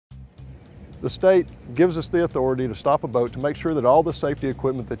The state gives us the authority to stop a boat to make sure that all the safety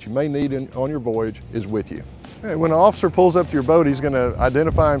equipment that you may need on your voyage is with you. When an officer pulls up to your boat, he's going to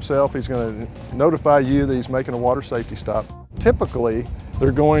identify himself, he's going to notify you that he's making a water safety stop. Typically,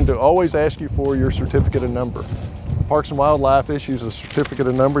 they're going to always ask you for your certificate of number. Parks and Wildlife issues a certificate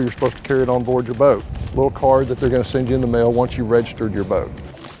of number. You're supposed to carry it on board your boat. It's a little card that they're going to send you in the mail once you registered your boat.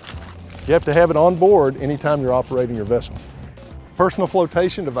 You have to have it on board anytime you're operating your vessel. Personal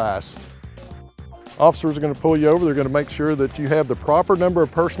flotation device. Officers are going to pull you over. They're going to make sure that you have the proper number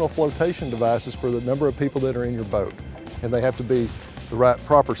of personal flotation devices for the number of people that are in your boat. And they have to be the right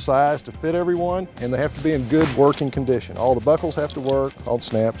proper size to fit everyone, and they have to be in good working condition. All the buckles have to work, all the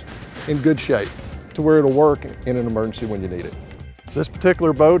snaps, in good shape to where it'll work in an emergency when you need it. This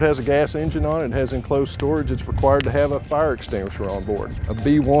particular boat has a gas engine on it. It has enclosed storage. It's required to have a fire extinguisher on board, a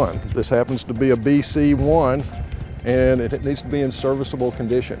B1. This happens to be a BC1, and it needs to be in serviceable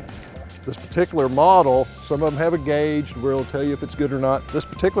condition. This particular model, some of them have a gauge where it'll tell you if it's good or not. This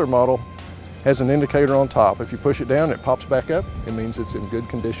particular model has an indicator on top. If you push it down, it pops back up. It means it's in good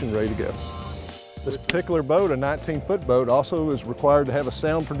condition, ready to go. This particular boat, a 19-foot boat, also is required to have a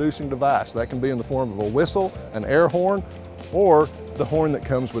sound-producing device. That can be in the form of a whistle, an air horn, or the horn that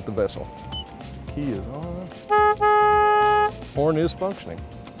comes with the vessel. Key is on. Horn is functioning.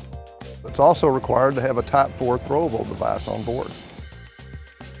 It's also required to have a Type 4 throwable device on board.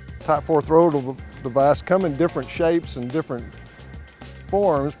 Type 4 throwable device come in different shapes and different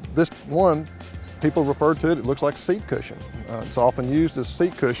forms. This one, people refer to it, it looks like a seat cushion. It's often used as a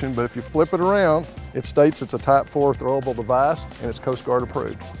seat cushion, but if you flip it around, it states it's a Type 4 throwable device and it's Coast Guard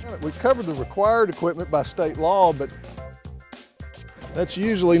approved. We've covered the required equipment by state law, but that's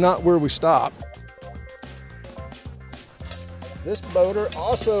usually not where we stop. This boater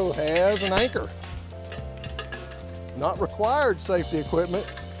also has an anchor. Not required safety equipment,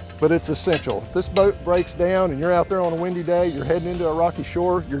 but it's essential. If this boat breaks down and you're out there on a windy day, you're heading into a rocky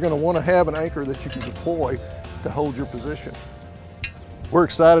shore, you're going to want to have an anchor that you can deploy to hold your position. We're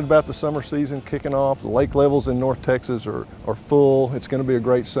excited about the summer season kicking off. The lake levels in North Texas are full. It's going to be a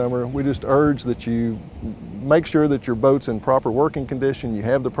great summer. We just urge that you make sure that your boat's in proper working condition, you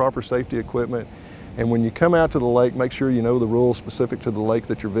have the proper safety equipment, and when you come out to the lake, make sure you know the rules specific to the lake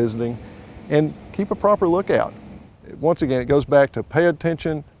that you're visiting, and keep a proper lookout. Once again, it goes back to pay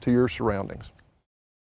attention to your surroundings.